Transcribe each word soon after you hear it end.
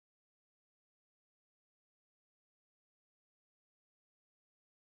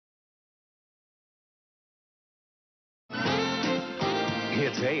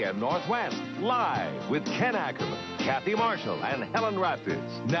It's AM Northwest, live with Ken Ackerman, Kathy Marshall, and Helen Rapids.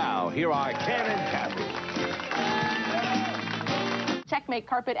 Now, here are Ken and Kathy. Checkmate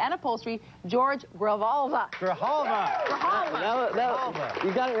Carpet and Upholstery, George Grijalva. Grijalva.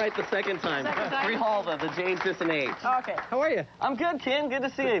 You got it right the second time. Grijalva, the J's just an H. Okay. How are you? I'm good, Ken. Good to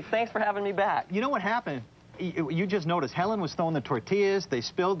see you. Thanks for having me back. You know what happened? You just noticed Helen was throwing the tortillas. They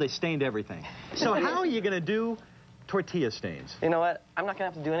spilled. They stained everything. So how are you going to do tortilla stains? You know what? I'm not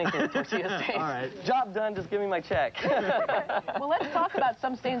going to have to do anything with tortilla stains. All right. Job done. Just give me my check. Well, let's talk about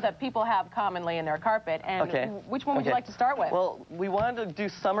some stains that people have commonly in their carpet. And which one would you like to start with? Well, we wanted to do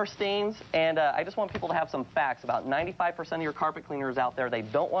summer stains, and I just want people to have some facts. About 95% of your carpet cleaners out there, they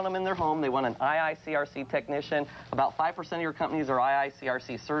don't want them in their home. They want an IICRC technician. About 5% of your companies are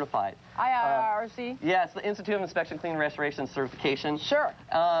IICRC certified. IIRC? Yes, the Institute of Inspection, Clean, and Restoration certification. Sure.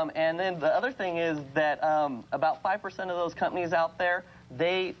 And then the other thing is that about 5% of those companies out there,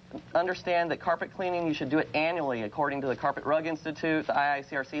 they understand that carpet cleaning, you should do it annually according to the Carpet Rug Institute, the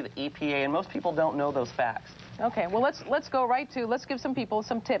IICRC, the EPA, and most people don't know those facts. Okay, well, let's go right to, let's give some people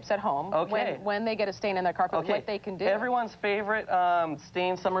some tips at home when they get a stain in their carpet, what they can do. Everyone's favorite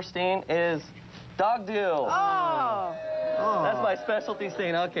stain, summer stain, is dog dew. Oh. That's my specialty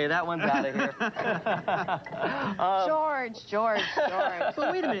stain. Okay, that one's out of here. George.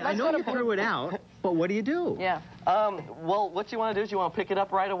 But wait a minute. I know you threw it out, but what do you do? Yeah. Well, what you want to do is you want to pick it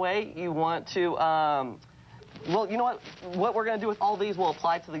up right away. You want to, well, you know what? What we're going to do with all these will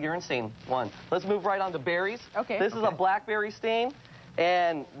apply to the urine stain one. Let's move right on to berries. Okay. This is a blackberry stain.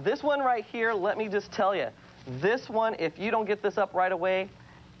 And this one right here, let me just tell you, this one, if you don't get this up right away,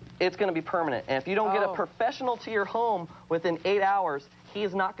 it's going to be permanent. And if you don't get a professional to your home within 8 hours,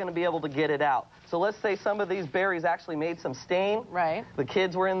 he's not going to be able to get it out. So let's say some of these berries actually made some stain. Right. The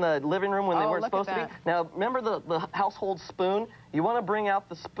kids were in the living room when they weren't supposed to be. Now, remember the household spoon? You want to bring out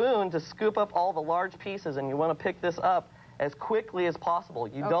the spoon to scoop up all the large pieces, and you want to pick this up as quickly as possible.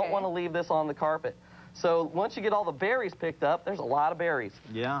 You don't want to leave this on the carpet. So once you get all the berries picked up, there's a lot of berries.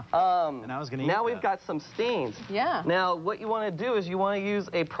 Yeah. And I was going to eat Now we've got some stains. Yeah. Now what you want to do is you want to use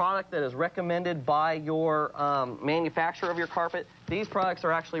a product that is recommended by your manufacturer of your carpet. These products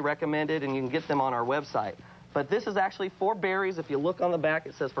are actually recommended, and you can get them on our website. But this is actually for berries. If you look on the back,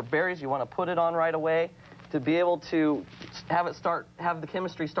 it says for berries. You want to put it on right away to be able to have the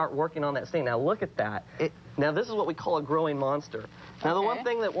chemistry start working on that stain. Now look at that. Now this is what we call a growing monster. Now the one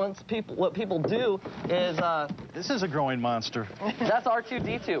thing that what people do is this is a growing monster. That's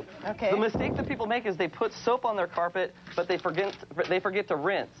R2D2. Okay. The mistake that people make is they put soap on their carpet, but they forget to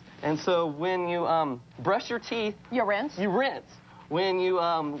rinse. And so when you brush your teeth, you rinse. When you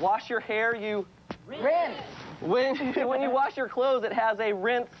wash your hair, you rinse. When you wash your clothes, it has a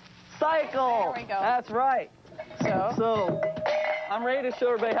rinse cycle. There we go. That's right. So I'm ready to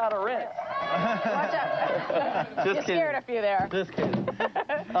show everybody how to rinse. Watch out. You scared a few there. Just kidding.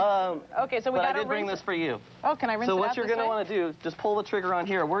 Okay, so we got to rinse. I did bring this for you. Oh, can I rinse it out? So what you're going to want to do, just pull the trigger on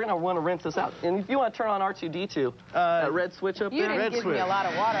here. We're going to want to rinse this out. And if you want to turn on R2D2, that red switch up there. You didn't give me a lot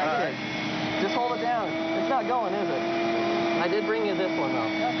of water. Okay. Just hold it down. It's not going, is it? I did bring you this one, though.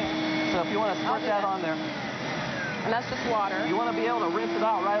 Okay. So if you want to squirt that on there. And that's just water. You want to be able to rinse it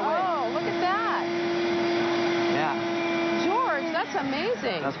out right away. Oh, look at that. Yeah. George, that's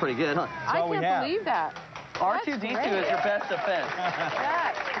amazing. That's pretty good, huh? I can't believe that. R2D2 is your best defense.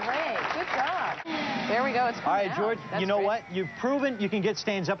 That's great. Good job. There we go. It's all right, George, you know what? You've proven you can get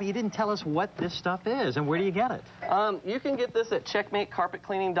stains up, but you didn't tell us what this stuff is, and where do you get it? You can get this at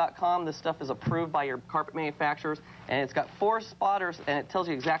checkmatecarpetcleaning.com. This stuff is approved by your carpet manufacturers, and it's got 4 spotters, and it tells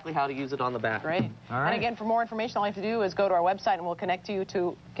you exactly how to use it on the back. Great. All right. And again, for more information, all you have to do is go to our website, and we'll connect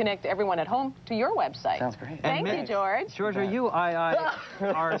everyone at home to your website. Sounds great. Thank you, George. George, are you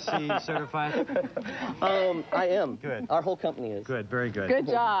IIRC certified? I am. Good. Our whole company is. Good, very good. Good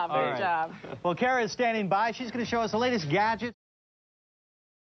job. All Good job. Well, Kara is standing by. She's going to show us the latest gadgets.